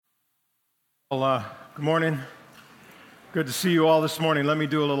Well, good morning. Good to see you all this morning. Let me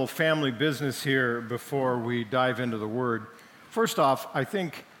do a little family business here before we dive into the Word. First off, I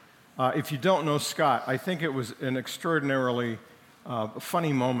think if you don't know Scott, I think it was an extraordinarily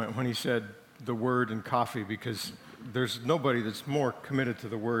funny moment when he said the Word and coffee, because there's nobody that's more committed to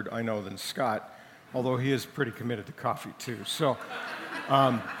the Word I know than Scott, although he is pretty committed to coffee too. So,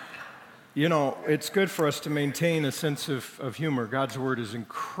 it's good for us to maintain a sense of humor. God's Word is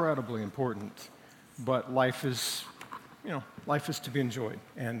incredibly important, but life is to be enjoyed,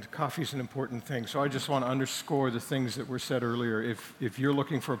 and coffee is an important thing. So I just want to underscore the things that were said earlier. If you're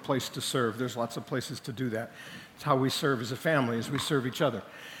looking for a place to serve, there's lots of places to do that. It's how we serve as a family, as we serve each other.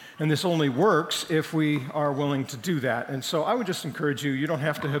 And this only works if we are willing to do that. And so I would just encourage you, you don't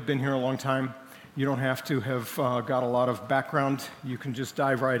have to have been here a long time. You don't have to have got a lot of background. You can just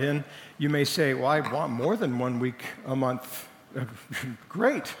dive right in. You may say, well, I want more than 1 week a month.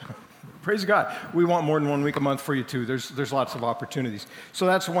 Great. Praise God. We want more than 1 week a month for you too. There's lots of opportunities. So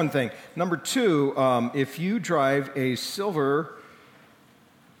that's one thing. Number two, if you drive a silver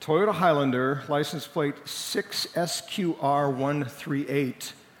Toyota Highlander, license plate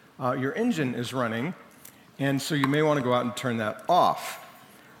 6SQR138, your engine is running, and so you may want to go out and turn that off.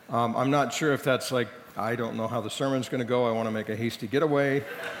 I'm not sure if that's like, I don't know how the sermon's going to go. I want to make a hasty getaway.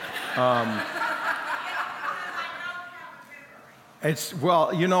 I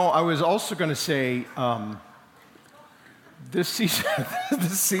was also going to say, this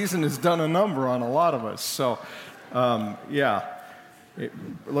season has done a number on a lot of us. So,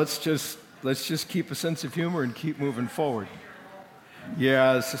 let's just keep a sense of humor and keep moving forward.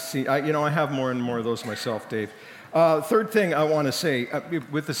 Yeah, I have more and more of those myself, Dave. Third thing I want to say,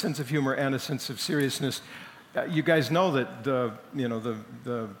 with a sense of humor and a sense of seriousness, you guys know that the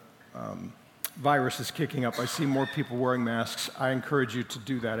virus is kicking up. I see more people wearing masks. I encourage you to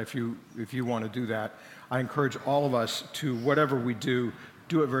do that if you want to do that. I encourage all of us to, whatever we do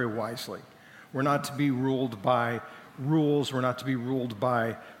it very wisely. We're not to be ruled by rules. We're not to be ruled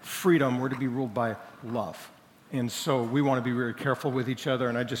by freedom. We're to be ruled by love. And so we want to be very careful with each other,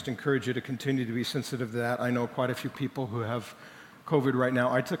 and I just encourage you to continue to be sensitive to that. I know quite a few people who have COVID right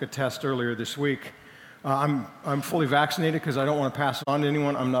now. I took a test earlier this week. I'm fully vaccinated because I don't want to pass it on to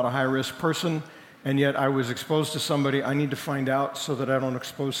anyone. I'm not a high-risk person, and yet I was exposed to somebody. I need to find out so that I don't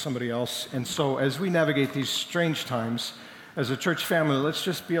expose somebody else. And so as we navigate these strange times, as a church family, let's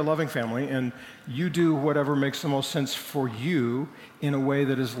just be a loving family, and you do whatever makes the most sense for you in a way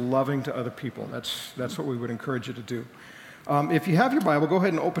that is loving to other people. That's what we would encourage you to do. If you have your Bible, go ahead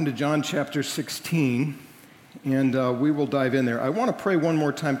and open to John chapter 16, and we will dive in there. I want to pray one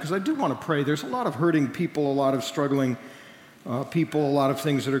more time, because I do want to pray. There's a lot of hurting people, a lot of struggling people, a lot of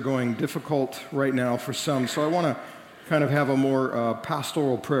things that are going difficult right now for some. So I want to kind of have a more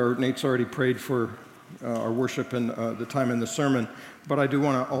pastoral prayer. Nate's already prayed for our worship and the time in the sermon, but I do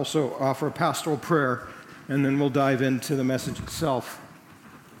want to also offer a pastoral prayer, and then we'll dive into the message itself.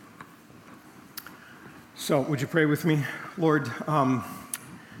 So would you pray with me? Lord,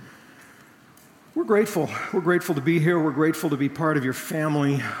 we're grateful. We're grateful to be here. We're grateful to be part of your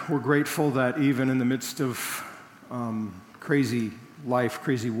family. We're grateful that even in the midst of crazy life,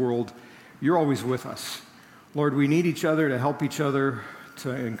 crazy world, you're always with us. Lord, we need each other to help each other,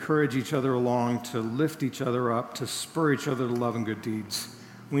 to encourage each other along, to lift each other up, to spur each other to love and good deeds.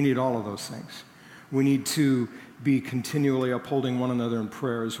 We need all of those things. We need to be continually upholding one another in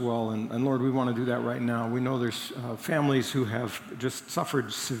prayer as well. And Lord, we want to do that right now. We know there's families who have just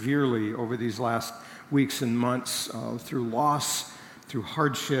suffered severely over these last weeks and months through loss, through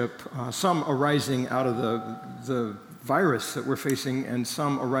hardship, some arising out of the virus that we're facing, and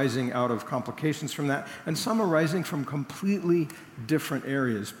some arising out of complications from that, and some arising from completely different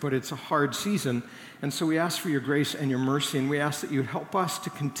areas. But it's a hard season, and so we ask for your grace and your mercy, and we ask that you would help us to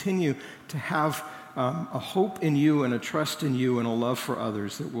continue to have a hope in you and a trust in you and a love for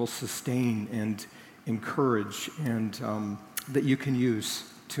others that will sustain and encourage, and that you can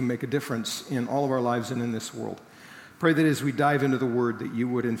use to make a difference in all of our lives and in this world. Pray that as we dive into the Word, that you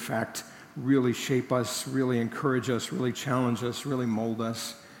would in fact really shape us, really encourage us, really challenge us, really mold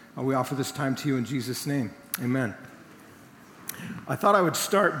us. We offer this time to you in Jesus' name. Amen. I thought I would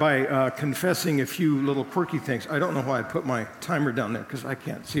start by confessing a few little quirky things. I don't know why I put my timer down there, because I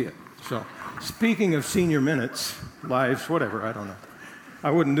can't see it. So, speaking of senior minutes, lives, whatever, I don't know.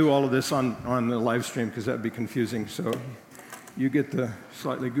 I wouldn't do all of this on the live stream, because that would be confusing. So, you get the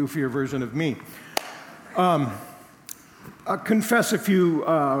slightly goofier version of me. confess a few,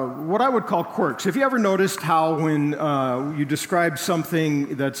 what I would call quirks. Have you ever noticed how when you describe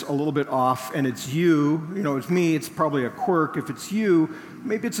something that's a little bit off and it's it's me, it's probably a quirk. If it's you,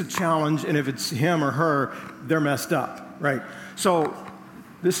 maybe it's a challenge, and if it's him or her, they're messed up, right? So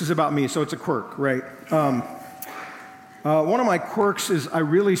this is about me, so it's a quirk, right? One of my quirks is I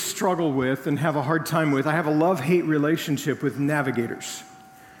really struggle with and have a hard time with, I have a love-hate relationship with navigators.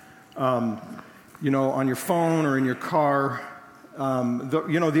 On your phone or in your car.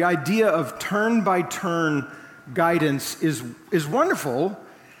 The idea of turn-by-turn guidance is wonderful,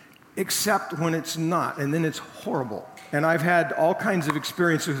 except when it's not, and then it's horrible. And I've had all kinds of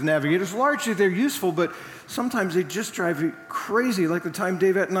experiences with navigators. Largely, they're useful, but sometimes they just drive you crazy. Like the time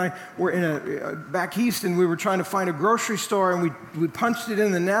Davette and I were in back east, and we were trying to find a grocery store, and we punched it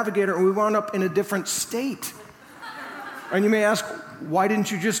in the navigator, and we wound up in a different state. And you may ask, why didn't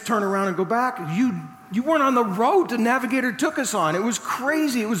you just turn around and go back? You weren't on the road the navigator took us on. It was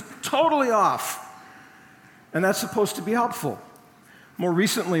crazy. It was totally off. And that's supposed to be helpful. More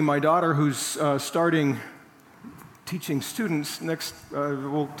recently, my daughter, who's starting teaching students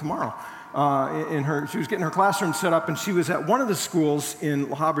tomorrow, she was getting her classroom set up, and she was at one of the schools in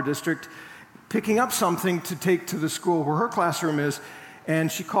La Habra District picking up something to take to the school where her classroom is.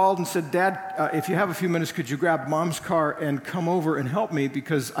 And she called and said, Dad, if you have a few minutes, could you grab Mom's car and come over and help me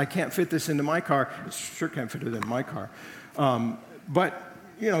because I can't fit this into my car. I sure can't fit it in my car. But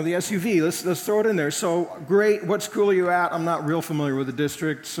the SUV, let's throw it in there. So, great, what school are you at? I'm not real familiar with the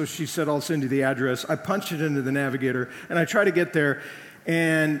district. So she said, I'll send you the address. I punched it into the navigator, and I try to get there.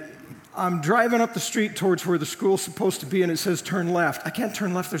 And I'm driving up the street towards where the school's supposed to be, and it says turn left. I can't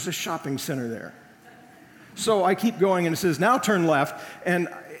turn left. There's a shopping center there. So I keep going, and it says, now turn left, and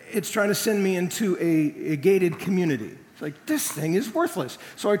it's trying to send me into a gated community. It's like, this thing is worthless.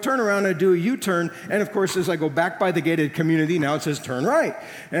 So I turn around, I do a U-turn, and of course, as I go back by the gated community, now it says turn right.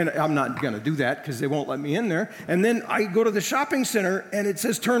 And I'm not going to do that because they won't let me in there. And then I go to the shopping center, and it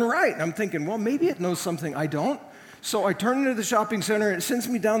says turn right. And I'm thinking, well, maybe it knows something I don't. So I turn into the shopping center, and it sends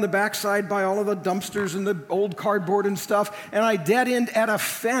me down the backside by all of the dumpsters and the old cardboard and stuff, and I dead end at a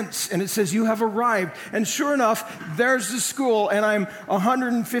fence, and it says, you have arrived. And sure enough, there's the school, and I'm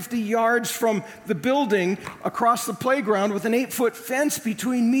 150 yards from the building across the playground with an 8-foot fence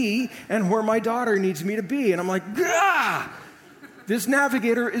between me and where my daughter needs me to be. And I'm like, gah! This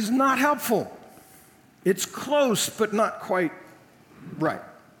navigator is not helpful. It's close, but not quite right.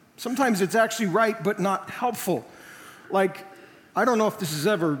 Sometimes it's actually right, but not helpful. Like, I don't know if this has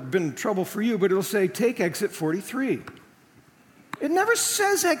ever been trouble for you, but it'll say, take exit 43. It never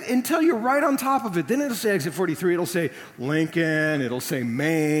says until you're right on top of it. Then it'll say exit 43. It'll say Lincoln. It'll say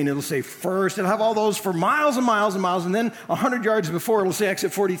Maine. It'll say First. It'll have all those for miles and miles and miles. And then 100 yards before, it'll say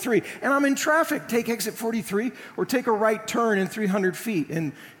exit 43. And I'm in traffic. Take exit 43 or take a right turn in 300 feet.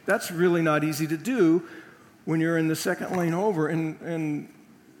 And that's really not easy to do when you're in the second lane over and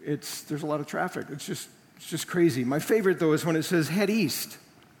there's a lot of traffic. It's just crazy. My favorite, though, is when it says head east.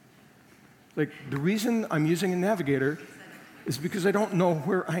 Like, the reason I'm using a navigator is because I don't know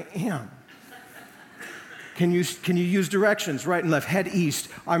where I am. Can you use directions, right and left, head east?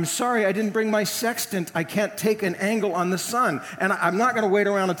 I'm sorry, I didn't bring my sextant. I can't take an angle on the sun. And I'm not going to wait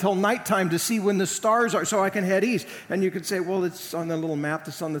around until nighttime to see when the stars are so I can head east. And you could say, well, it's on the little map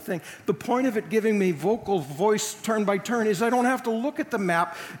that's on the thing. The point of it giving me vocal voice turn by turn is I don't have to look at the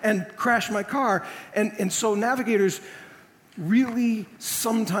map and crash my car. And so navigators really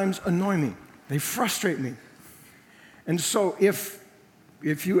sometimes annoy me. They frustrate me. And so if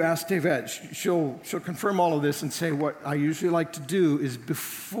you ask Davette, she'll confirm all of this and say what I usually like to do is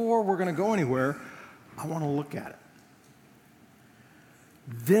before we're going to go anywhere, I want to look at it.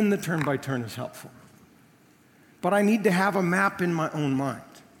 Then the turn-by-turn is helpful. But I need to have a map in my own mind,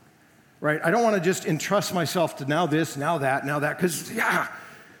 right? I don't want to just entrust myself to now this, now that, because,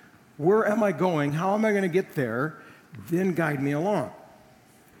 where am I going? How am I going to get there? Then guide me along.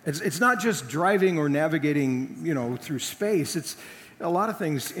 It's not just driving or navigating, through space. It's a lot of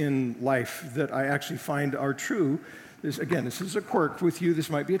things in life that I actually find are true. This is a quirk with you. This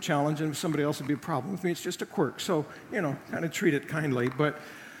might be a challenge, and with somebody else, it'd be a problem. With me, it's just a quirk. So, kind of treat it kindly. But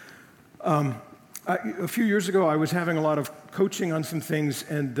a few years ago, I was having a lot of coaching on some things,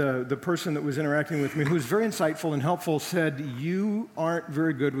 and the person that was interacting with me, who was very insightful and helpful, said, you aren't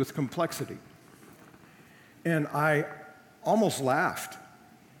very good with complexity. And I almost laughed.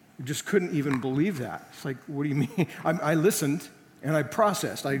 I just couldn't even believe that. It's like, what do you mean? I listened, and I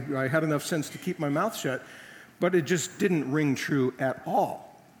processed. I had enough sense to keep my mouth shut, but it just didn't ring true at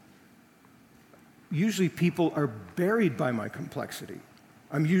all. Usually people are buried by my complexity.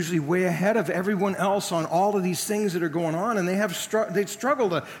 I'm usually way ahead of everyone else on all of these things that are going on, and they struggle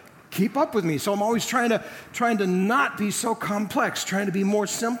to keep up with me. So I'm always trying to not be so complex, trying to be more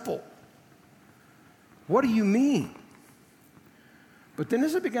simple. What do you mean? But then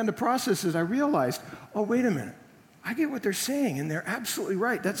as I began to process it, I realized, oh, wait a minute. I get what they're saying, and they're absolutely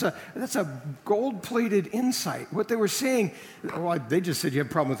right. That's a gold-plated insight. What they were saying, well, they just said you have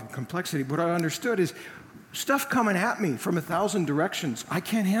a problem with complexity. What I understood is stuff coming at me from 1,000 directions. I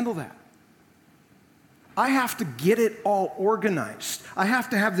can't handle that. I have to get it all organized. I have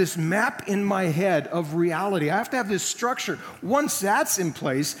to have this map in my head of reality. I have to have this structure. Once that's in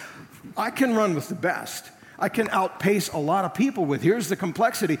place, I can run with the best. I can outpace a lot of people with, here's the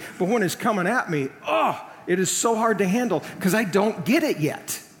complexity. But when it's coming at me, it is so hard to handle because I don't get it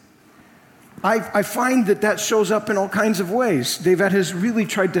yet. I find that shows up in all kinds of ways. David has really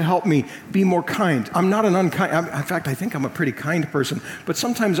tried to help me be more kind. I'm not an unkind, in fact, I think I'm a pretty kind person, but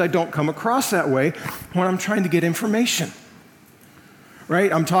sometimes I don't come across that way when I'm trying to get information.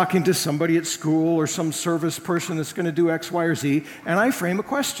 Right? I'm talking to somebody at school or some service person that's going to do X, Y, or Z, and I frame a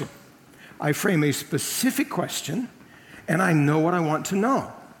question. I frame a specific question, and I know what I want to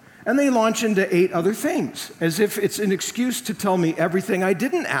know. And they launch into 8 other things, as if it's an excuse to tell me everything I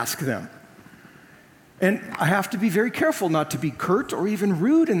didn't ask them. And I have to be very careful not to be curt or even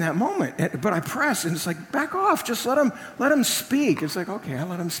rude in that moment. But I press, and it's like, back off, just let them speak. It's like, okay, I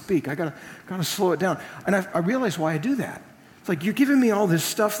let them speak. I gotta slow it down. And I realize why I do that. It's like, you're giving me all this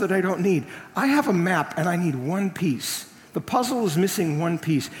stuff that I don't need. I have a map, and I need one piece. The puzzle is missing one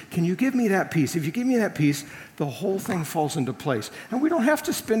piece. Can you give me that piece? If you give me that piece, the whole thing falls into place. And we don't have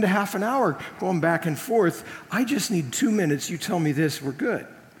to spend a half an hour going back and forth. I just need 2 minutes. You tell me this, we're good.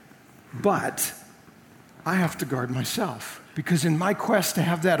 But I have to guard myself because in my quest to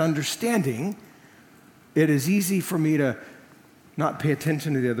have that understanding, it is easy for me to not pay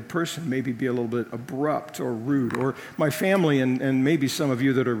attention to the other person, maybe be a little bit abrupt or rude. Or my family and maybe some of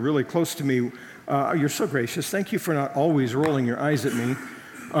you that are really close to me, you're so gracious. Thank you for not always rolling your eyes at me.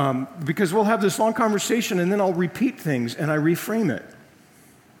 Because we'll have this long conversation and then I'll repeat things and I reframe it.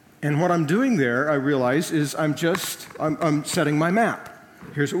 And what I'm doing there, I realize, is I'm setting my map.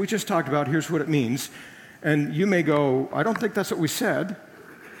 Here's what we just talked about. Here's what it means. And you may go, I don't think that's what we said.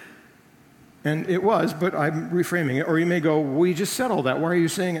 And it was, but I'm reframing it. Or you may go, well, you just said all that. Why are you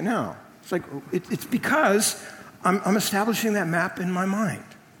saying it now? It's like, it's because I'm establishing that map in my mind.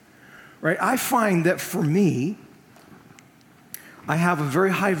 Right? I find that for me, I have a very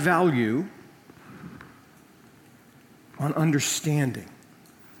high value on understanding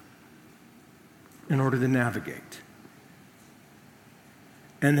in order to navigate.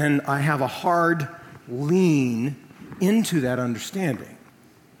 And then I have a hard lean into that understanding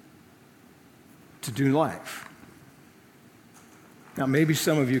to do life. Now, maybe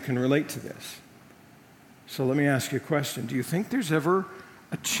some of you can relate to this. So let me ask you a question. Do you think there's ever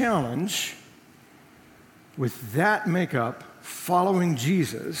a challenge with that makeup following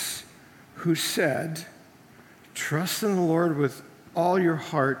Jesus, who said, trust in the Lord with all your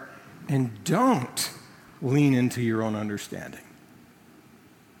heart and don't lean into your own understanding?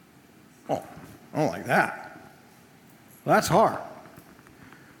 Oh, I don't like that. Well, that's hard.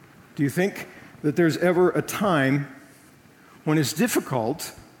 Do you think that there's ever a time when it's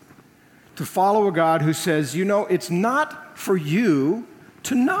difficult to follow a God who says, you know, it's not for you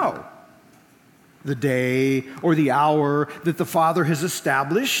to know the day or the hour that the Father has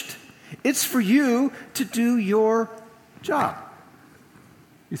established. It's for you to do your job.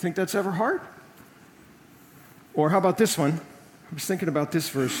 You think that's ever hard? Or how about this one? I was thinking about this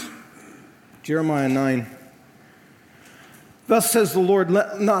verse, Jeremiah 9. Thus says the Lord,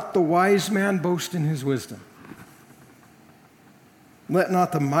 let not the wise man boast in his wisdom. Let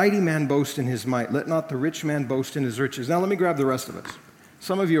not the mighty man boast in his might. Let not the rich man boast in his riches. Now let me grab the rest of us.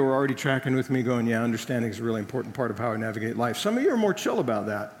 Some of you are already tracking with me going, yeah, understanding is a really important part of how I navigate life. Some of you are more chill about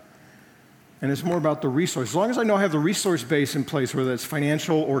that. And it's more about the resource. As long as I know I have the resource base in place, whether it's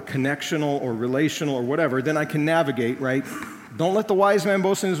financial or connectional or relational or whatever, then I can navigate, right? Don't let the wise man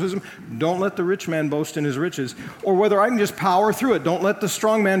boast in his wisdom. Don't let the rich man boast in his riches. Or whether I can just power through it. Don't let the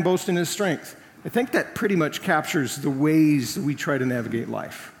strong man boast in his strength. I think that pretty much captures the ways that we try to navigate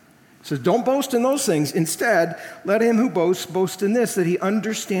life. It says, don't boast in those things. Instead, let him who boasts boast in this, that he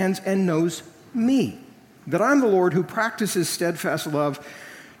understands and knows me, that I'm the Lord who practices steadfast love,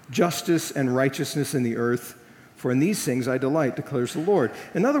 justice, and righteousness in the earth. For in these things I delight, declares the Lord.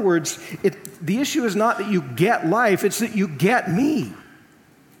 In other words, the issue is not that you get life, it's that you get me.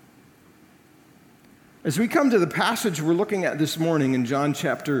 As we come to the passage we're looking at this morning in John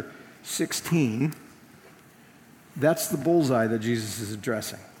chapter 16, That's the bullseye that Jesus is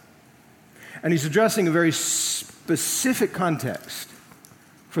addressing. And he's addressing a very specific context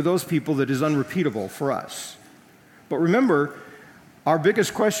for those people that is unrepeatable for us. But remember, our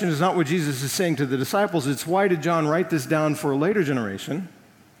biggest question is not what Jesus is saying to the disciples, it's why did John write this down for a later generation?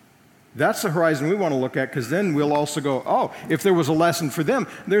 That's the horizon we want to look at, because then we'll also go, oh, if there was a lesson for them,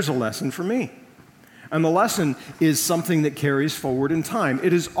 there's a lesson for me. And the lesson is something that carries forward in time.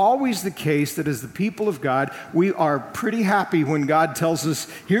 It is always the case that as the people of God, we are pretty happy when God tells us,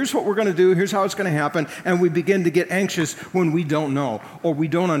 here's what we're going to do, here's how it's going to happen, and we begin to get anxious when we don't know or we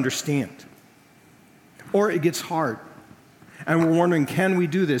don't understand. Or it gets hard. And we're wondering, can we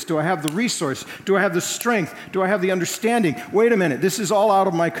do this? Do I have the resource? Do I have the strength? Do I have the understanding? Wait a minute, this is all out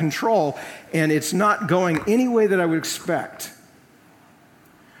of my control, and it's not going any way that I would expect.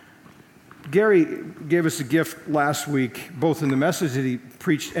 Gary gave us a gift last week, both in the message that he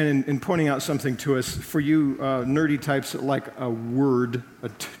preached and in pointing out something to us. For you nerdy types that like a word,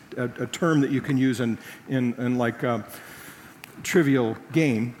 a term that you can use in like a trivial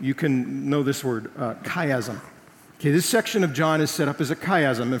game, you can know this word, chiasm. Okay, this section of John is set up as a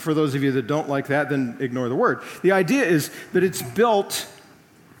chiasm, and for those of you that don't like that, then ignore the word. The idea is that it's built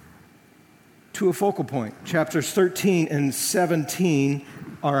to a focal point. Chapters 13 and 17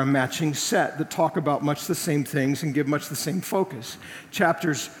 are a matching set that talk about much the same things and give much the same focus.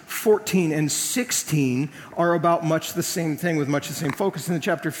 Chapters 14 and 16 are about much the same thing with much the same focus. And then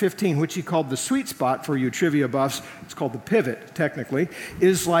chapter 15, which he called the sweet spot for you trivia buffs, it's called the pivot, technically,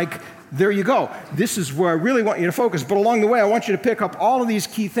 is like, there you go. This is where I really want you to focus. But along the way, I want you to pick up all of these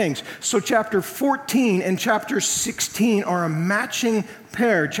key things. So chapter 14 and chapter 16 are a matching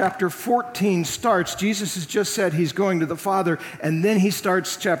pair. Chapter 14 starts, Jesus has just said he's going to the Father, and then he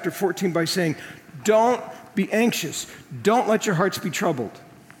starts chapter 14 by saying, don't be anxious. Don't let your hearts be troubled.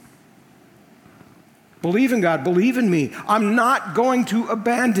 Believe in God. Believe in me. I'm not going to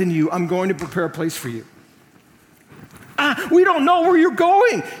abandon you. I'm going to prepare a place for you. We don't know where you're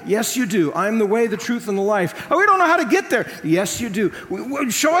going. Yes, you do. I'm the way, the truth, and the life. We don't know how to get there. Yes, you do.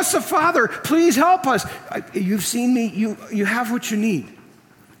 Show us the Father. Please help us. You've seen me. You have what you need.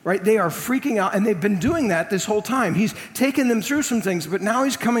 Right? They are freaking out, and they've been doing that this whole time. He's taken them through some things, but now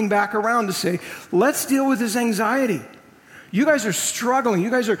he's coming back around to say, let's deal with his anxiety. You guys are struggling. You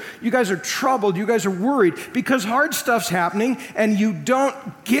guys are troubled. You guys are worried because hard stuff's happening and you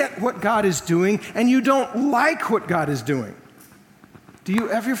don't get what God is doing and you don't like what God is doing. Do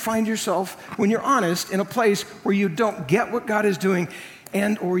you ever find yourself, when you're honest, in a place where you don't get what God is doing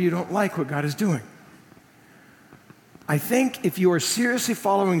and or you don't like what God is doing? I think if you are seriously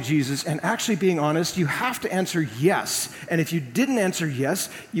following Jesus and actually being honest, you have to answer yes. And if you didn't answer yes,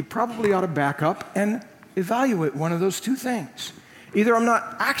 you probably ought to back up and evaluate one of those two things. Either I'm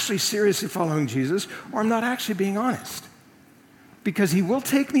not actually seriously following Jesus, or I'm not actually being honest. Because he will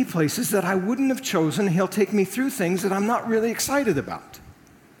take me places that I wouldn't have chosen. He'll take me through things that I'm not really excited about.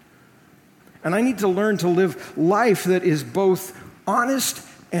 And I need to learn to live life that is both honest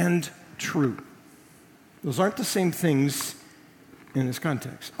and true. Those aren't the same things in this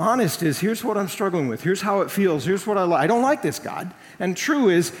context. Honest is, here's what I'm struggling with. Here's how it feels. Here's what I like. I don't like this, God. And true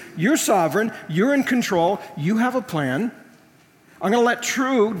is, you're sovereign. You're in control. You have a plan. I'm going to let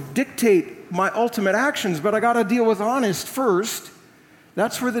true dictate my ultimate actions, but I got to deal with honest first.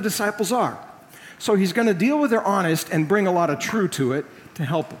 That's where the disciples are. So he's going to deal with their honest and bring a lot of true to it to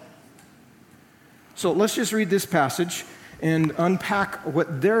help them. So let's just read this passage and unpack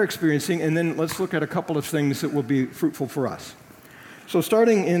what they're experiencing, and then let's look at a couple of things that will be fruitful for us. So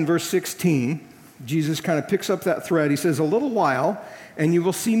starting in verse 16, Jesus kind of picks up that thread. He says, a little while, and you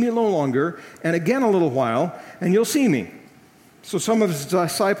will see me no longer, and again a little while, and you'll see me. So some of his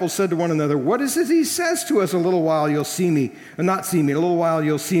disciples said to one another, what is it he says to us, a little while you'll see me, and not see me, a little while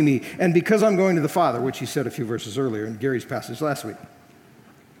you'll see me, and because I'm going to the Father, which he said a few verses earlier in Gary's passage last week.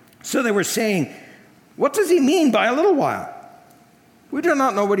 So they were saying, what does he mean by a little while? We do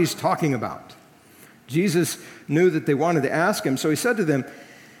not know what he's talking about. Jesus knew that they wanted to ask him, so he said to them,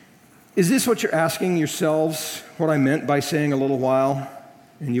 is this what you're asking yourselves, what I meant by saying a little while,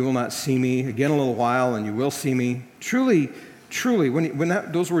 and you will not see me, again a little while, and you will see me? Truly, truly, when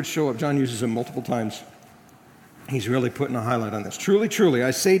those words show up, John uses them multiple times. He's really putting a highlight on this. Truly, truly,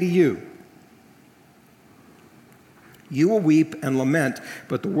 I say to you, you will weep and lament,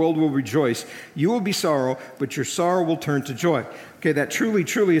 but the world will rejoice. You will be sorrow, but your sorrow will turn to joy. Okay, that truly,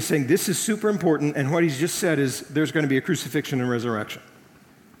 truly is saying this is super important, and what he's just said is there's going to be a crucifixion and resurrection.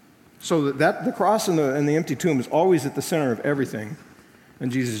 So that the cross and the empty tomb is always at the center of everything,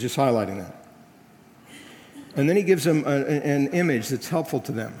 and Jesus is just highlighting that. And then he gives them an image that's helpful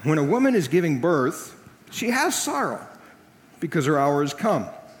to them. When a woman is giving birth, She has sorrow because her hour has come.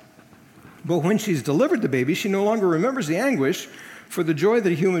 But when she's delivered the baby, she no longer remembers the anguish for the joy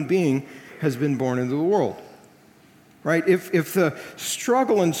that a human being has been born into the world. Right? If the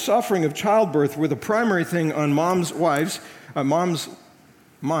struggle and suffering of childbirth were the primary thing on moms' minds,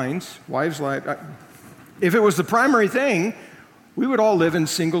 wives' lives, if it was the primary thing, we would all live in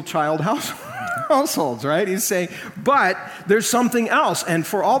single-child households, right? He's saying, but there's something else. And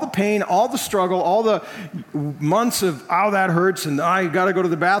for all the pain, all the struggle, all the months of, oh, that hurts, and I got to go to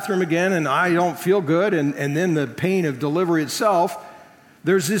the bathroom again, and I don't feel good, and then the pain of delivery itself,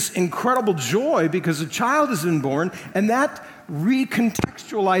 there's this incredible joy because a child has been born, and that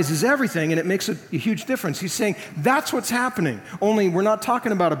recontextualizes everything, and it makes a huge difference. He's saying that's what's happening, only we're not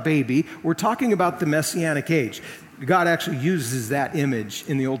talking about a baby, we're talking about the Messianic age. God actually uses that image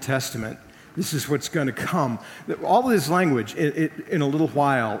in the Old Testament. This is what's going to come. All of this language, in a little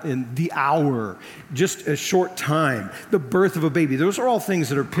while, in the hour, just a short time, the birth of a baby, those are all things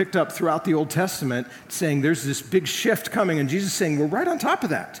that are picked up throughout the Old Testament, saying there's this big shift coming, and Jesus is saying we're right on top of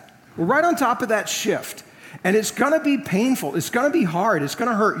that. We're right on top of that shift. And it's going to be painful. It's going to be hard. It's going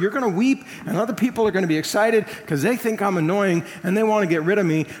to hurt. You're going to weep, and other people are going to be excited because they think I'm annoying, and they want to get rid of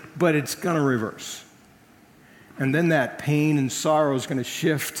me, but it's going to reverse. And then that pain and sorrow is going to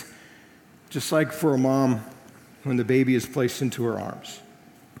shift, just like for a mom when the baby is placed into her arms.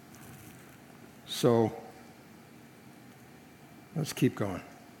 So, let's keep going.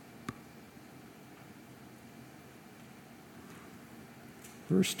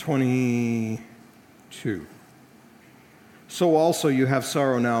 Verse 22. So also you have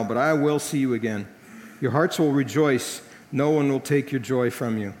sorrow now, but I will see you again. Your hearts will rejoice. No one will take your joy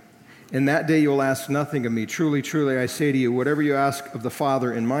from you. In that day you will ask nothing of me. Truly, truly, I say to you, whatever you ask of the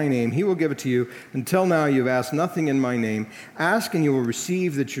Father in my name, he will give it to you. Until now you have asked nothing in my name. Ask and you will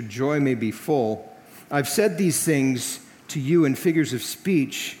receive, that your joy may be full. I've said these things to you in figures of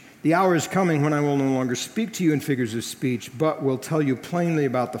speech. The hour is coming when I will no longer speak to you in figures of speech, but will tell you plainly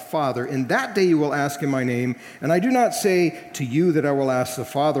about the Father. In that day you will ask in my name, and I do not say to you that I will ask the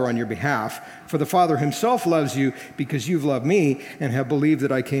Father on your behalf, for the Father himself loves you because you've loved me and have believed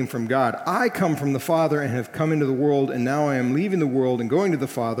that I came from God. I come from the Father and have come into the world, and now I am leaving the world and going to the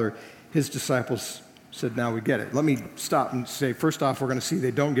Father. His disciples said, now we get it. Let me stop and say, first off, we're going to see they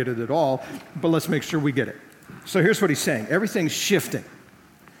don't get it at all, but let's make sure we get it. So here's what he's saying. Everything's shifting.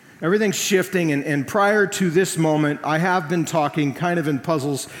 Everything's shifting, and prior to this moment, I have been talking kind of in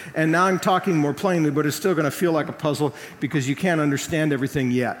puzzles, and now I'm talking more plainly, but it's still going to feel like a puzzle because you can't understand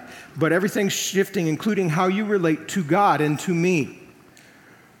everything yet. But everything's shifting, including how you relate to God and to me.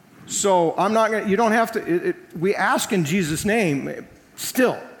 So I'm not going to, you don't have to, we ask in Jesus' name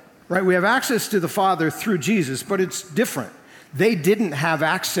still, right? We have access to the Father through Jesus, but it's different. They didn't have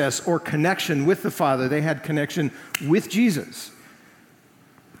access or connection with the Father. They had connection with Jesus.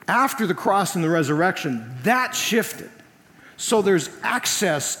 After the cross and the resurrection, that shifted. So there's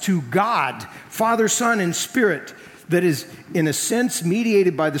access to God, Father, Son, and Spirit that is, in a sense,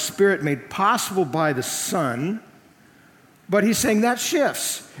 mediated by the Spirit, made possible by the Son. But he's saying that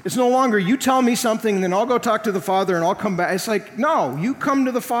shifts. It's no longer, you tell me something, and then I'll go talk to the Father, and I'll come back. It's like, no, you come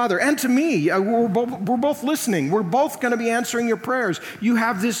to the Father, and to me. We're both listening. We're both going to be answering your prayers. You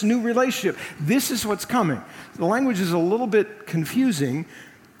have this new relationship. This is what's coming. The language is a little bit confusing,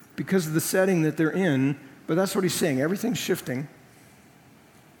 because of the setting that they're in, but that's what he's saying. Everything's shifting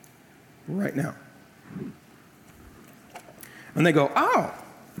right now. And they go, oh,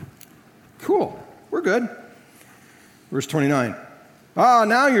 cool, we're good. Verse 29.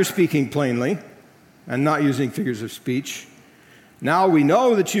 Now you're speaking plainly and not using figures of speech. Now we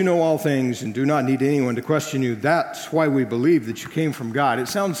know that you know all things and do not need anyone to question you. That's why we believe that you came from God. It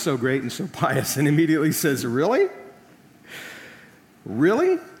sounds so great and so pious, and immediately says, really?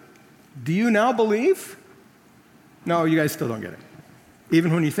 Really? Do you now believe? No, you guys still don't get it.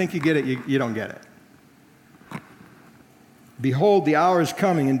 Even when you think you get it, you don't get it. Behold, the hour is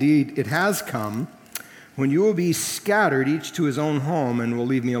coming, indeed it has come, when you will be scattered, each to his own home, and will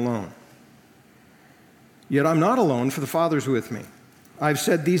leave me alone. Yet I'm not alone, for the Father's with me. I've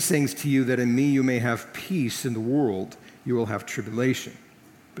said these things to you, that in me you may have peace. In the world you will have tribulation.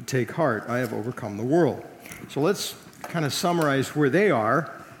 But take heart, I have overcome the world. So let's kind of summarize where they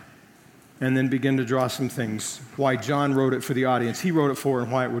are, and then begin to draw some things, why John wrote it for the audience, he wrote it for,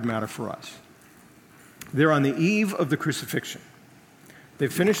 and why it would matter for us. They're on the eve of the crucifixion. They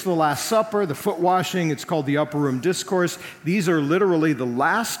finished the Last Supper, the foot washing. It's called the Upper Room Discourse. These are literally the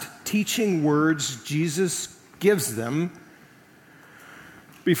last teaching words Jesus gives them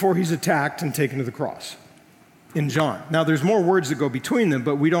before he's attacked and taken to the cross in John. Now, there's more words that go between them,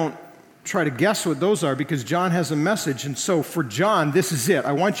 but we don't try to guess what those are because John has a message. And so for John, this is it.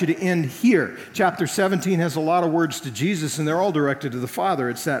 I want you to end here. Chapter 17 has a lot of words to Jesus, and they're all directed to the Father.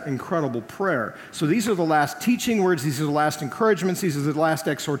 It's that incredible prayer. So these are the last teaching words. These are the last encouragements. These are the last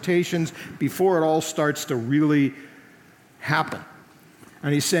exhortations before it all starts to really happen.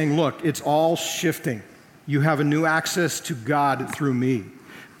 And he's saying, look, it's all shifting. You have a new access to God through me.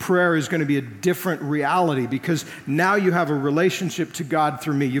 Prayer is going to be a different reality because now you have a relationship to God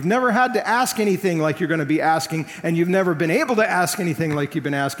through me. You've never had to ask anything like you're going to be asking, and you've never been able to ask anything like you've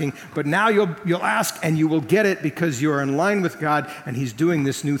been asking, but now you'll ask and you will get it because you're in line with God, and he's doing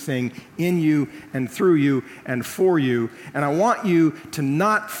this new thing in you and through you and for you. And I want you to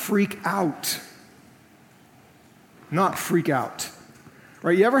not freak out. Not freak out.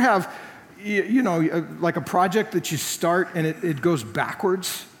 Right? You ever have, like a project that you start and it goes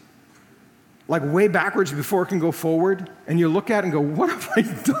backwards? Like way backwards before it can go forward, and you look at it and go, what have I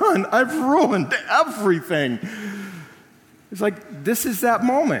done? I've ruined everything. It's like, this is that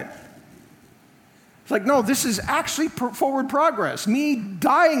moment. It's like, no, this is actually forward progress. Me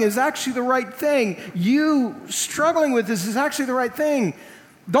dying is actually the right thing. You struggling with this is actually the right thing.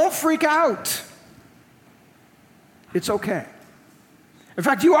 Don't freak out. It's okay. In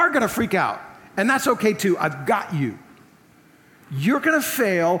fact, you are going to freak out, and that's okay too. I've got you. You're going to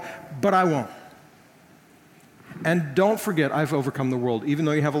fail, but I won't. And don't forget, I've overcome the world. Even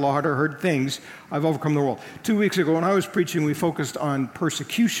though you have a lot of hard things, I've overcome the world. 2 weeks ago, when I was preaching, we focused on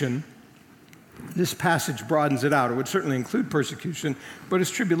persecution. This passage broadens it out. It would certainly include persecution, but it's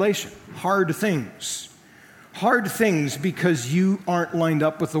tribulation, hard things. Hard things because you aren't lined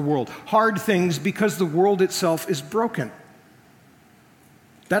up with the world. Hard things because the world itself is broken.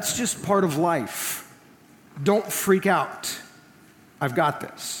 That's just part of life. Don't freak out. I've got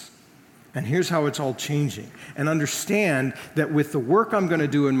this. And here's how it's all changing. And understand that with the work I'm going to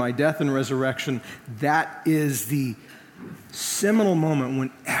do in my death and resurrection, that is the seminal moment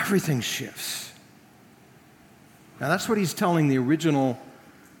when everything shifts. Now that's what he's telling the original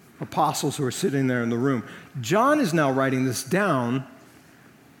apostles who are sitting there in the room. John is now writing this down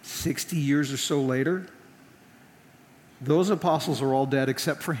 60 years or so later. Those apostles are all dead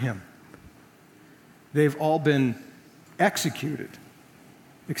except for him. They've all been executed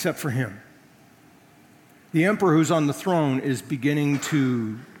except for him. The emperor who's on the throne is beginning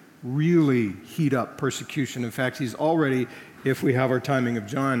to really heat up persecution. In fact, he's already, if we have our timing of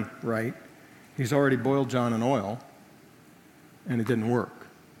John right, he's already boiled John in oil, and it didn't work.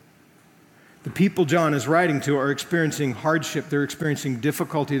 The people John is writing to are experiencing hardship, they're experiencing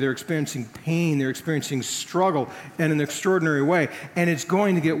difficulty, they're experiencing pain, they're experiencing struggle in an extraordinary way, and it's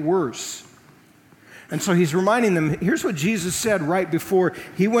going to get worse. And so he's reminding them, here's what Jesus said right before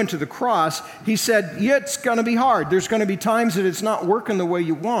he went to the cross. He said, yeah, it's going to be hard. There's going to be times that it's not working the way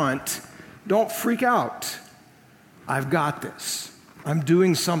you want. Don't freak out. I've got this. I'm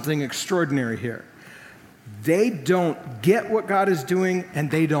doing something extraordinary here. They don't get what God is doing,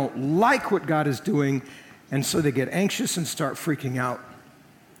 and they don't like what God is doing, and so they get anxious and start freaking out.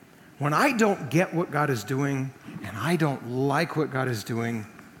 When I don't get what God is doing, and I don't like what God is doing,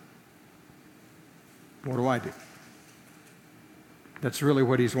 what do? That's really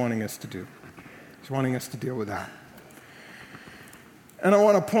what he's wanting us to do. He's wanting us to deal with that. And I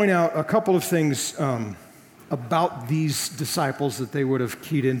want to point out a couple of things about these disciples that they would have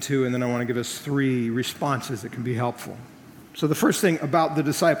keyed into, and then I want to give us 3 responses that can be helpful. So the first thing about the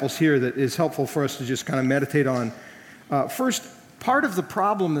disciples here that is helpful for us to just kind of meditate on, first, part of the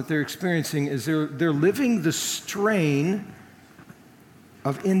problem that they're experiencing is they're living the strain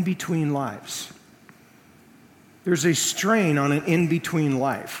of in-between lives. There's a strain on an in-between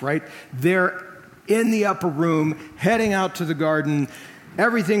life, right? They're in the upper room, heading out to the garden.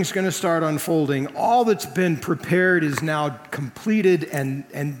 Everything's going to start unfolding. All that's been prepared is now completed, and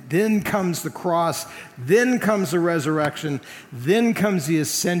then comes the cross, then comes the resurrection, then comes the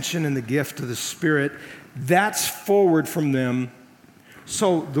ascension and the gift of the Spirit. That's forward from them.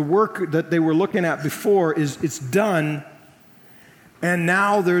 So the work that they were looking at before it's done. And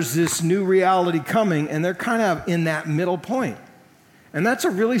now there's this new reality coming, and they're kind of in that middle point. And that's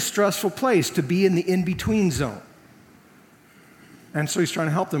a really stressful place to be in the in-between zone. And so he's trying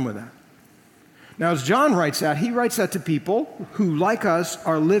to help them with that. Now, as John writes that, he writes that to people who, like us,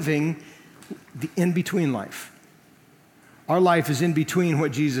 are living the in-between life. Our life is in between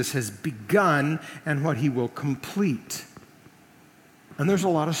what Jesus has begun and what he will complete. And there's a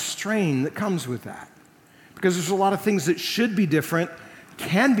lot of strain that comes with that. Because there's a lot of things that should be different,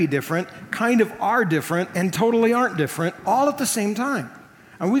 can be different, kind of are different, and totally aren't different, all at the same time.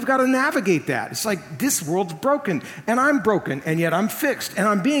 And we've got to navigate that. It's like this world's broken, and I'm broken, and yet I'm fixed, and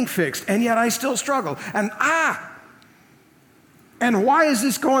I'm being fixed, and yet I still struggle. And why is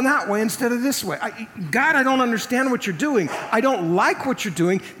this going that way instead of this way? God, I don't understand what you're doing. I don't like what you're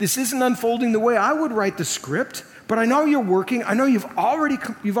doing. This isn't unfolding the way I would write the script, but I know you're working. I know you've already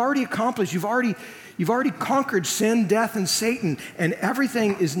accomplished. You've already conquered sin, death, and Satan, and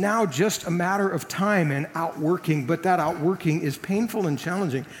everything is now just a matter of time and outworking, but that outworking is painful and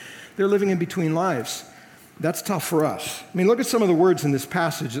challenging. They're living in between lives. That's tough for us. I mean, look at some of the words in this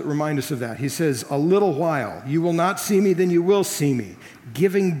passage that remind us of that. He says, a little while, you will not see me, then you will see me.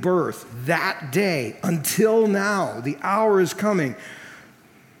 Giving birth that day until now, the hour is coming.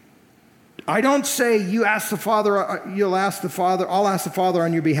 I don't say you ask the Father, you'll ask the Father, I'll ask the Father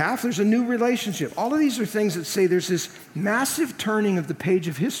on your behalf. There's a new relationship. All of these are things that say there's this massive turning of the page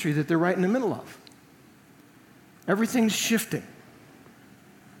of history that they're right in the middle of. Everything's shifting.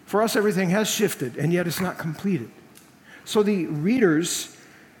 For us, everything has shifted, and yet it's not completed. So the readers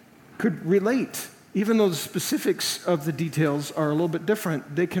could relate. Even though the specifics of the details are a little bit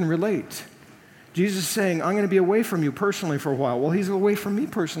different, they can relate. Jesus is saying, I'm going to be away from you personally for a while. Well, he's away from me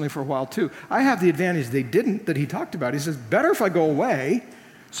personally for a while, too. I have the advantage they didn't, that he talked about. He says, better if I go away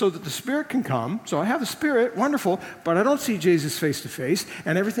so that the Spirit can come. So I have the Spirit, wonderful, but I don't see Jesus face to face,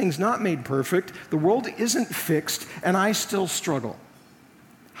 and everything's not made perfect. The world isn't fixed, and I still struggle.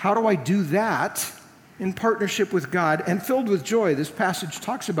 How do I do that in partnership with God and filled with joy? This passage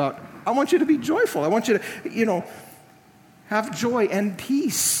talks about, I want you to be joyful. I want you to, have joy and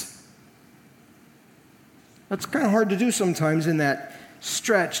peace. That's kind of hard to do sometimes in that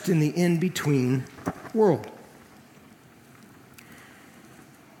stretched in the in-between world.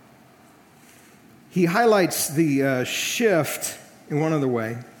 He highlights the shift in one other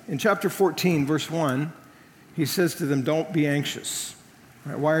way. In chapter 14, verse 1, he says to them, don't be anxious.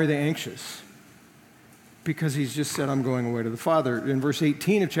 Right? Why are they anxious? Because he's just said, I'm going away to the Father. In verse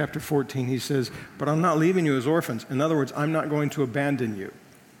 18 of chapter 14, he says, but I'm not leaving you as orphans. In other words, I'm not going to abandon you.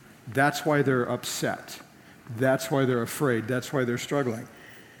 That's why they're upset. That's why they're afraid. That's why they're struggling.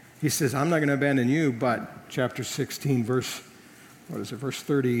 He says, I'm not going to abandon you, but chapter 16, verse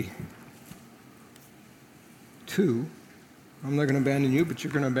 32, I'm not going to abandon you, but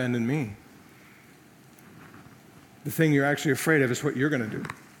you're going to abandon me. The thing you're actually afraid of is what you're going to do.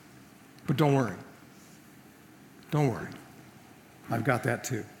 But don't worry. Don't worry. I've got that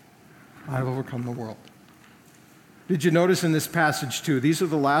too. I've overcome the world. Did you notice in this passage too, these are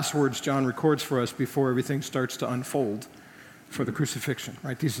the last words John records for us before everything starts to unfold for the crucifixion,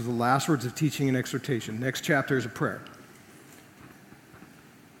 right? These are the last words of teaching and exhortation. Next chapter is a prayer.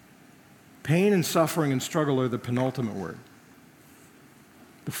 Pain and suffering and struggle are the penultimate word.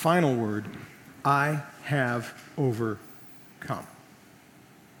 The final word, I have overcome.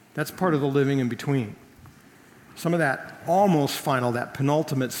 That's part of the living in between. Some of that almost final, that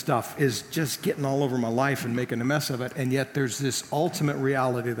penultimate stuff is just getting all over my life and making a mess of it, and yet there's this ultimate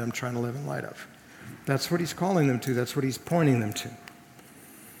reality that I'm trying to live in light of. That's what he's calling them to. That's what he's pointing them to.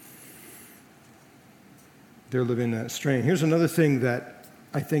 They're living that strain. Here's another thing that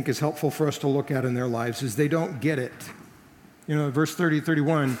I think is helpful for us to look at in their lives is they don't get it. Verse 30,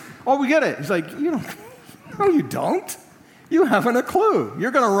 31, oh, we get it. He's like, no, you don't. You haven't a clue.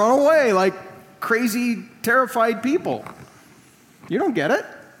 You're going to run away like crazy, terrified people. You don't get it.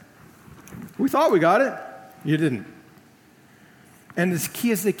 We thought we got it. You didn't. And the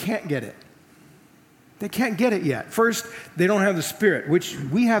key is they can't get it. They can't get it yet. First, they don't have the Spirit, which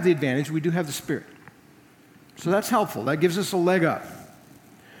we have the advantage. We do have the Spirit. So that's helpful. That gives us a leg up.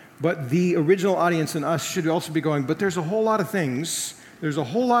 But the original audience and us should also be going, but there's a whole lot of things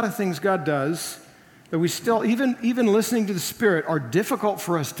God does that we still, even listening to the Spirit, are difficult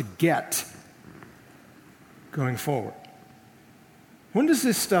for us to get going forward. When does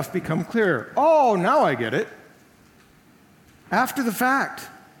this stuff become clear? Oh, now I get it. After the fact.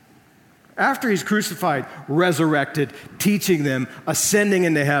 After he's crucified, resurrected, teaching them, ascending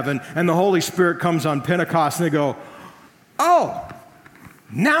into heaven, and the Holy Spirit comes on Pentecost, and they go, oh,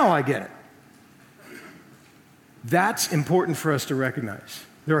 now I get it. That's important for us to recognize.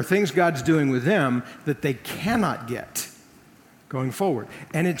 There are things God's doing with them that they cannot get going forward.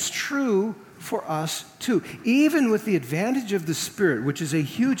 And it's true for us too. Even with the advantage of the Spirit, which is a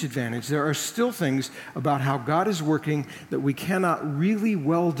huge advantage, there are still things about how God is working that we cannot really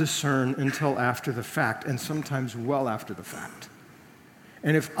well discern until after the fact, and sometimes well after the fact.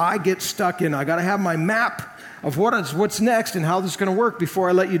 And if I get stuck in, I got to have my map of what's next and how this is going to work before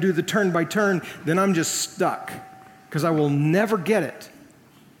I let you do the turn by turn, then I'm just stuck because I will never get it.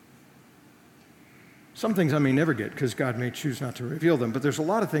 Some things I may never get because God may choose not to reveal them, but there's a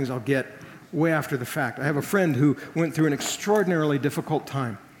lot of things I'll get way after the fact. I have a friend who went through an extraordinarily difficult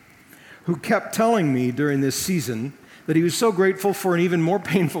time, who kept telling me during this season that he was so grateful for an even more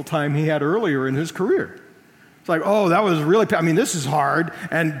painful time he had earlier in his career. It's like, oh, that was really, this is hard,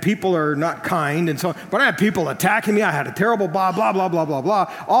 and people are not kind, and so, but I had people attacking me, I had a terrible blah, blah, blah, blah, blah,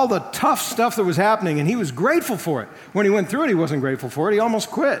 blah, all the tough stuff that was happening, and he was grateful for it. When he went through it, he wasn't grateful for it, he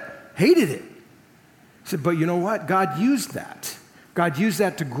almost quit, hated it. He said, but you know what? God used that. God used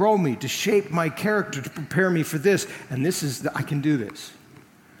that to grow me, to shape my character, to prepare me for this, and I can do this.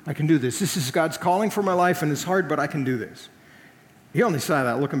 I can do this. This is God's calling for my life, and it's hard, but I can do this. He only saw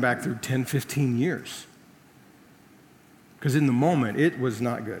that looking back through 10, 15 years. Because in the moment, it was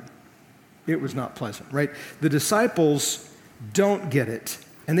not good. It was not pleasant, right? The disciples don't get it,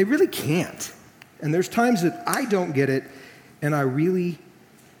 and they really can't. And there's times that I don't get it, and I really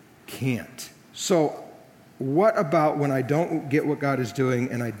can't. So what about when I don't get what God is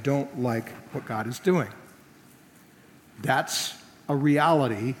doing and I don't like what God is doing? That's a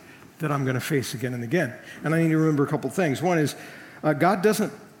reality that I'm going to face again and again. And I need to remember a couple things. One is, God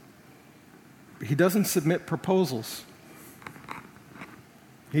doesn't submit proposals.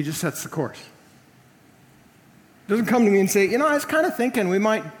 He just sets the course. He doesn't come to me and say, I was kind of thinking we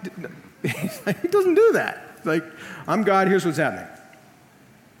might. He doesn't do that. Like, I'm God, here's what's happening.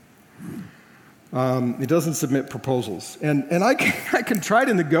 He doesn't submit proposals. And I can try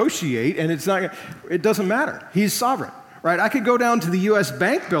to negotiate, and it doesn't matter. He's sovereign, right? I could go down to the U.S.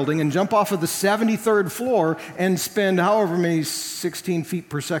 Bank building and jump off of the 73rd floor and spend however many 16 feet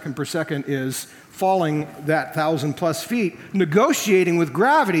per second is falling that 1,000+ feet, negotiating with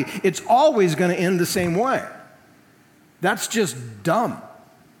gravity. It's always going to end the same way. That's just dumb.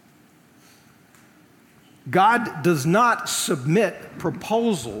 God does not submit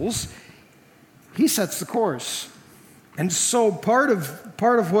proposals. He sets the course. And so part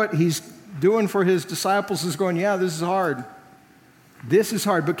of what he's doing for his disciples is going, yeah, this is hard. This is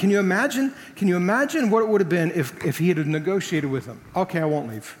hard. But can you imagine what it would have been if he had negotiated with them? Okay, I won't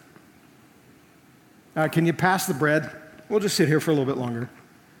leave. Can you pass the bread? We'll just sit here for a little bit longer.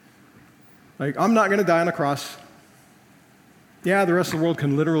 Like, I'm not going to die on a cross. Yeah, the rest of the world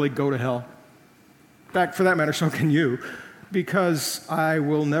can literally go to hell. In fact, for that matter, so can you, because I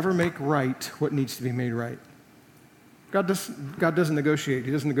will never make right what needs to be made right. God doesn't negotiate.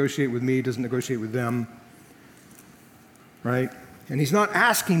 He doesn't negotiate with me. He doesn't negotiate with them. Right? And he's not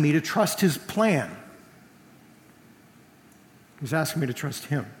asking me to trust his plan. He's asking me to trust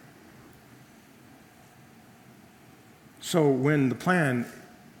him. So when the plan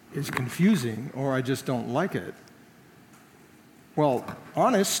is confusing or I just don't like it, well,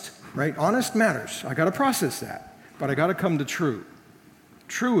 honest, right? Honest matters. I got to process that, but I got to come to true.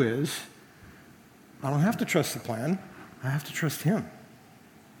 True is, I don't have to trust the plan. I have to trust him.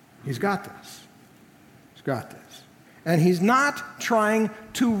 He's got this. He's got this. And he's not trying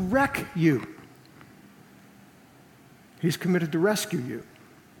to wreck you. He's committed to rescue you.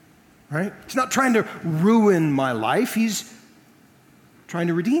 Right? He's not trying to ruin my life. He's trying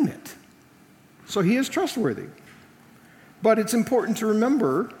to redeem it. So he is trustworthy. But it's important to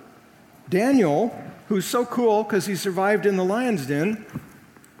remember Daniel, who's so cool because he survived in the lion's den,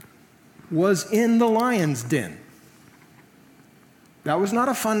 was in the lion's den. That was not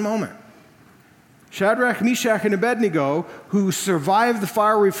a fun moment. Shadrach, Meshach, and Abednego, who survived the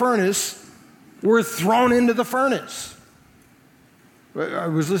fiery furnace, were thrown into the furnace. I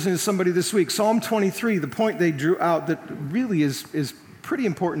was listening to somebody this week, Psalm 23, the point they drew out that really is pretty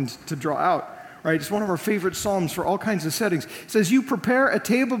important to draw out, right? It's one of our favorite psalms for all kinds of settings. It says, you prepare a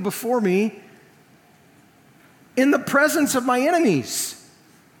table before me in the presence of my enemies.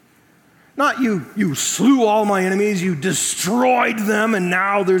 Not you slew all my enemies, you destroyed them, and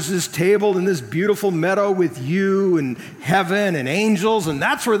now there's this table in this beautiful meadow with you and heaven and angels, and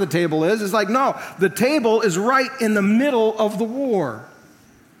that's where the table is. It's like, no, the table is right in the middle of the war.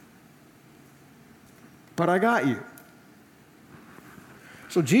 But I got you.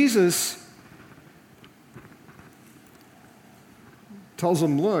 So Jesus tells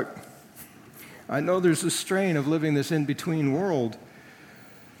them, look, I know there's a strain of living this in-between world,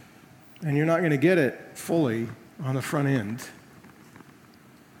 and you're not going to get it fully on the front end,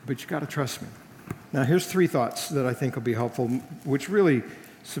 but you got to trust me. Now, here's 3 thoughts that I think will be helpful, which really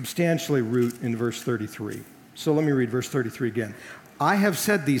substantially root in verse 33. So let me read verse 33 again. I have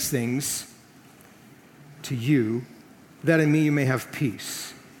said these things to you, that in me you may have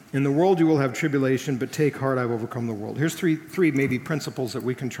peace. In the world you will have tribulation, but take heart, I've overcome the world. Here's three maybe principles that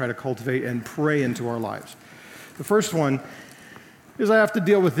we can try to cultivate and pray into our lives. The first one is I have to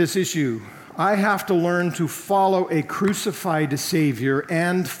deal with this issue I have to learn to follow a crucified Savior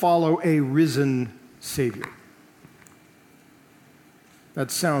and follow a risen Savior.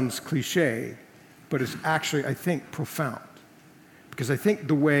 That sounds cliche, but it's actually, I think, profound. Because I think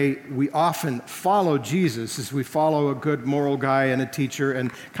the way we often follow Jesus is we follow a good moral guy and a teacher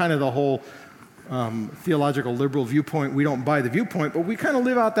and kind of the whole theological liberal viewpoint. We don't buy the viewpoint, but we kind of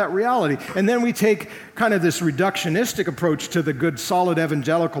live out that reality. And then we take kind of this reductionistic approach to the good, solid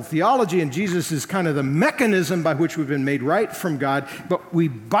evangelical theology, and Jesus is kind of the mechanism by which we've been made right from God, but we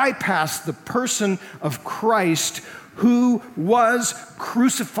bypass the person of Christ who was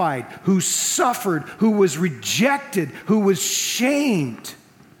crucified, who suffered, who was rejected, who was shamed.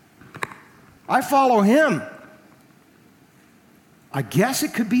 I follow him. I guess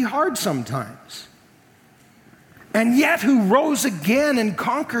it could be hard sometimes. And yet who rose again and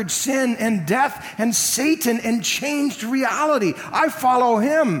conquered sin and death and Satan and changed reality. I follow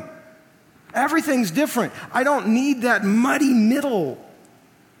him. Everything's different. I don't need that muddy middle.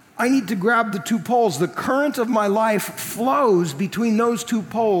 I need to grab the two poles. The current of my life flows between those two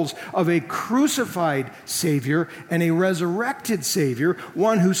poles of a crucified Savior and a resurrected Savior,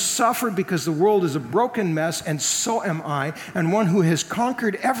 one who suffered because the world is a broken mess, and so am I, and one who has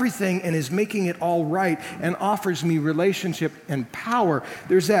conquered everything and is making it all right and offers me relationship and power.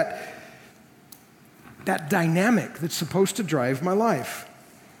 There's that dynamic that's supposed to drive my life.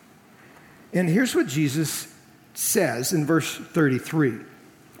 And here's what Jesus says in verse 33.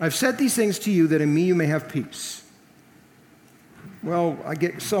 I've said these things to you that in me you may have peace. Well, I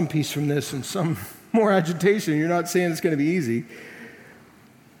get some peace from this and some more agitation. You're not saying it's going to be easy.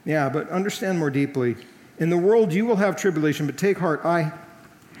 Yeah, but understand more deeply. In the world you will have tribulation, but take heart, I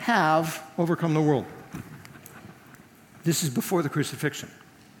have overcome the world. This is before the crucifixion.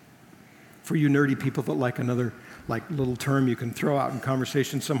 For you nerdy people that like another little term you can throw out in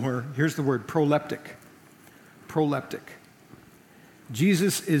conversation somewhere, here's the word proleptic. Proleptic.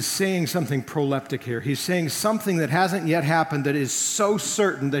 Jesus is saying something proleptic here. He's saying something that hasn't yet happened that is so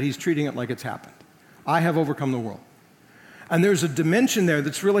certain that he's treating it like it's happened. I have overcome the world. And there's a dimension there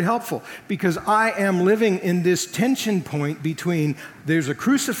that's really helpful because I am living in this tension point between there's a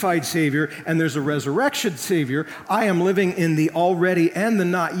crucified Savior and there's a resurrection Savior. I am living in the already and the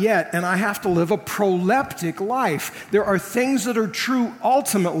not yet, and I have to live a proleptic life. There are things that are true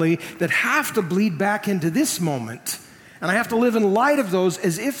ultimately that have to bleed back into this moment. And I have to live in light of those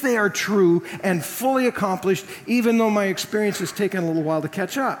as if they are true and fully accomplished, even though my experience has taken a little while to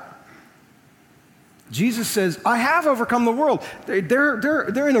catch up. Jesus says, I have overcome the world.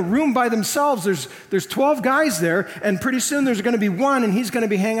 They're in a room by themselves. There's 12 guys there, and pretty soon there's going to be one, and he's going to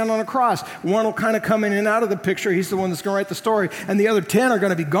be hanging on a cross. One will kind of come in and out of the picture. He's the one that's going to write the story, and the other 10 are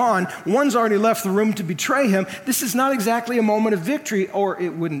going to be gone. One's already left the room to betray him. This is not exactly a moment of victory, or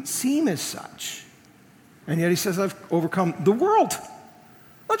it wouldn't seem as such. And yet he says, I've overcome the world.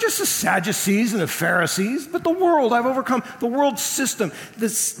 Not just the Sadducees and the Pharisees, but the world. I've overcome the world system,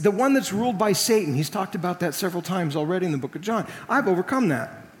 the one that's ruled by Satan. He's talked about that several times already in the book of John. I've overcome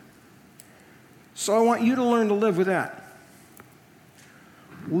that. So I want you to learn to live with that.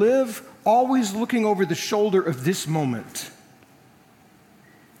 Live always looking over the shoulder of this moment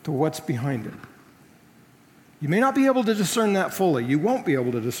to what's behind it. You may not be able to discern that fully. You won't be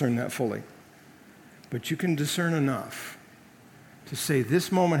able to discern that fully. But you can discern enough to say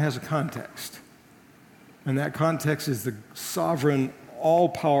this moment has a context. And that context is the sovereign,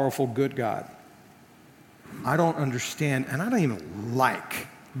 all-powerful, good God. I don't understand, and I don't even like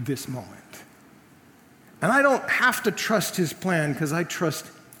this moment. And I don't have to trust his plan because I trust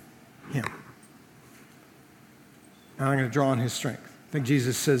him. And I'm going to draw on his strength. I think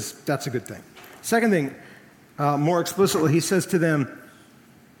Jesus says that's a good thing. Second thing, more explicitly, he says to them,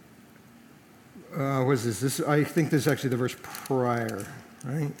 what is this? I think this is actually the verse prior,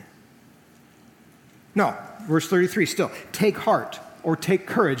 right? No, verse 33 still. Take heart or take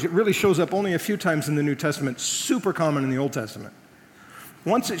courage. It really shows up only a few times in the New Testament, super common in the Old Testament.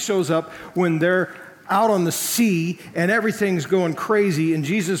 Once it shows up when they're out on the sea and everything's going crazy and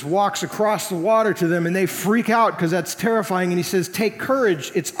Jesus walks across the water to them and they freak out because that's terrifying and he says, take courage,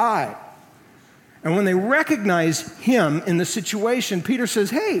 it's I. And when they recognize him in the situation, Peter says,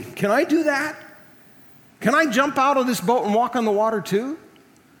 hey, can I do that? Can I jump out of this boat and walk on the water too?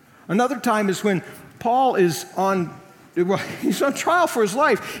 Another time is when Paul is on Well, he's on trial for his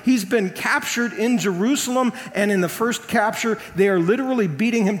life. He's been captured in Jerusalem, and in the first capture, they are literally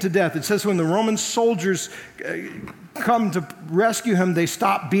beating him to death. It says when the Roman soldiers come to rescue him, they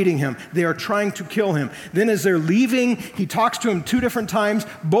stop beating him. They are trying to kill him. Then as they're leaving, he talks to him 2 different times.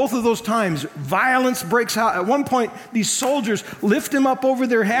 Both of those times, violence breaks out. At one point, these soldiers lift him up over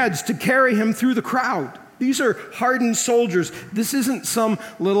their heads to carry him through the crowd. These are hardened soldiers. This isn't some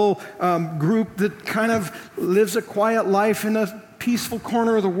little group that kind of lives a quiet life in a peaceful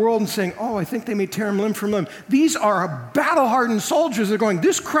corner of the world and saying, oh, I think they may tear him limb from limb. These are battle-hardened soldiers that are going,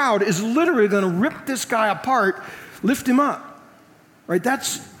 this crowd is literally going to rip this guy apart, lift him up. Right?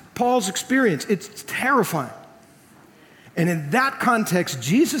 That's Paul's experience. It's terrifying. And in that context,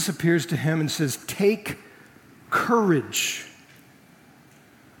 Jesus appears to him and says, take courage.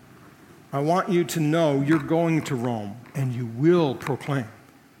 I want you to know you're going to Rome and you will proclaim,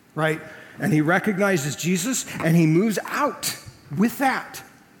 right? And he recognizes Jesus and he moves out with that.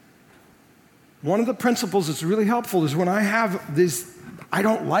 One of the principles that's really helpful is when I have this, I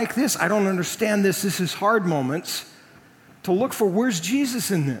don't like this, I don't understand this, this is hard moments, to look for where's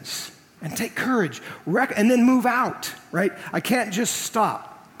Jesus in this and take courage and then move out, right? I can't just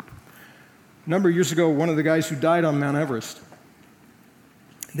stop. A number of years ago, one of the guys who died on Mount Everest,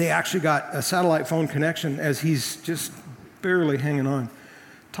 they actually got a satellite phone connection as he's just barely hanging on.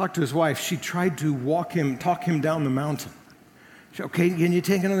 Talked to his wife. She tried to talk him down the mountain. She said, okay, can you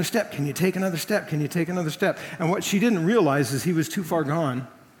take another step? Can you take another step? Can you take another step? And what she didn't realize is he was too far gone.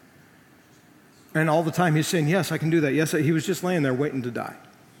 And all the time he's saying, yes, I can do that. Yes, he was just laying there waiting to die.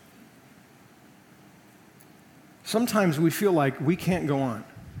 Sometimes we feel like we can't go on.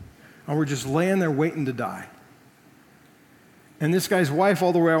 And we're just laying there waiting to die. And this guy's wife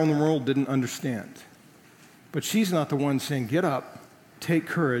all the way around the world didn't understand. But she's not the one saying, get up, take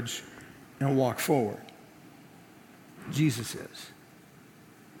courage, and walk forward. Jesus is.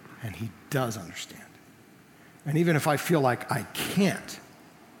 And he does understand. And even if I feel like I can't,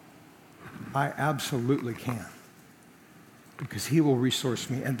 I absolutely can. Because he will resource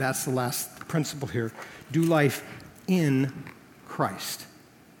me. And that's the last principle here. Do life in Christ.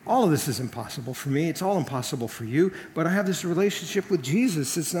 All of this is impossible for me. It's all impossible for you. But I have this relationship with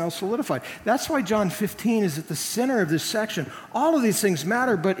Jesus that's now solidified. That's why John 15 is at the center of this section. All of these things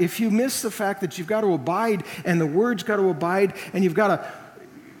matter, but if you miss the fact that you've got to abide and the word's got to abide and you've got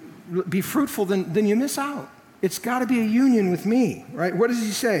to be fruitful, then you miss out. It's got to be a union with me, right? What does he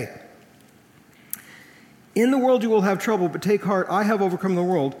say? In the world you will have trouble, but take heart, I have overcome the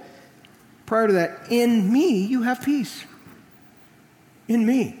world. Prior to that, in me you have peace. In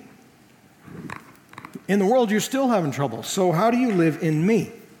me. In the world, you're still having trouble. So how do you live in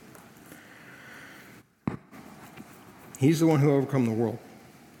me? He's the one who overcome the world.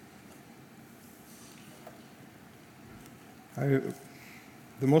 The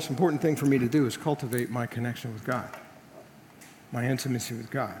most important thing for me to do is cultivate my connection with God, my intimacy with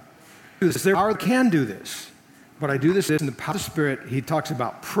God. I can do this, but I do this in the power of the Spirit. He talks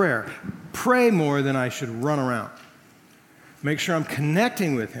about prayer. Pray more than I should run around. Make sure I'm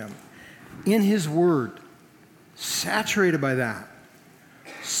connecting with him in his word, saturated by that,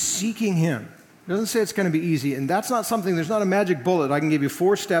 seeking him. It doesn't say it's going to be easy, and that's not something, there's not a magic bullet. I can give you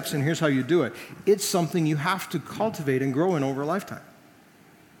 4 steps, and here's how you do it. It's something you have to cultivate and grow in over a lifetime.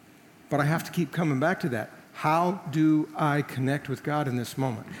 But I have to keep coming back to that. How do I connect with God in this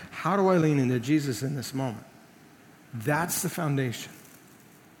moment? How do I lean into Jesus in this moment? That's the foundation.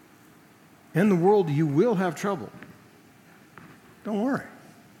 In the world, you will have trouble. Don't worry.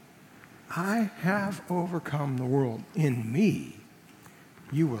 I have overcome the world. In me,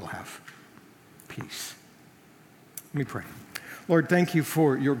 you will have peace. Let me pray. Lord, thank you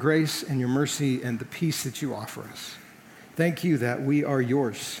for your grace and your mercy and the peace that you offer us. Thank you that we are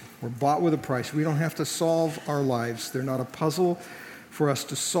yours. We're bought with a price. We don't have to solve our lives. They're not a puzzle for us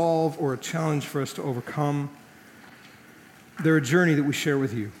to solve or a challenge for us to overcome. They're a journey that we share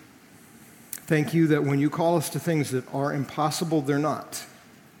with you. Thank you that when you call us to things that are impossible, they're not.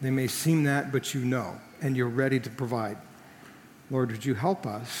 They may seem that, but you know, and you're ready to provide. Lord, would you help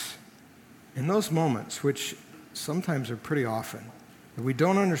us in those moments, which sometimes are pretty often, that we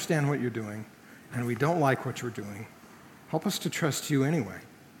don't understand what you're doing, and we don't like what you're doing. Help us to trust you anyway.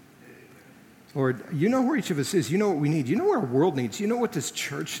 Lord, you know where each of us is. You know what we need. You know what our world needs. You know what this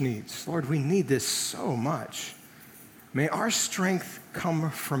church needs. Lord, we need this so much. May our strength come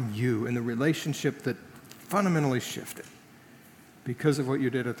from you in the relationship that fundamentally shifted because of what you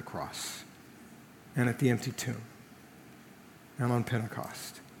did at the cross and at the empty tomb and on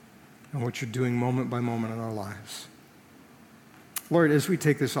Pentecost and what you're doing moment by moment in our lives. Lord, as we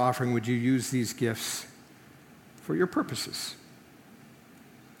take this offering, would you use these gifts for your purposes,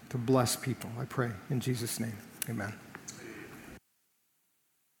 to bless people. I pray in Jesus' name. Amen.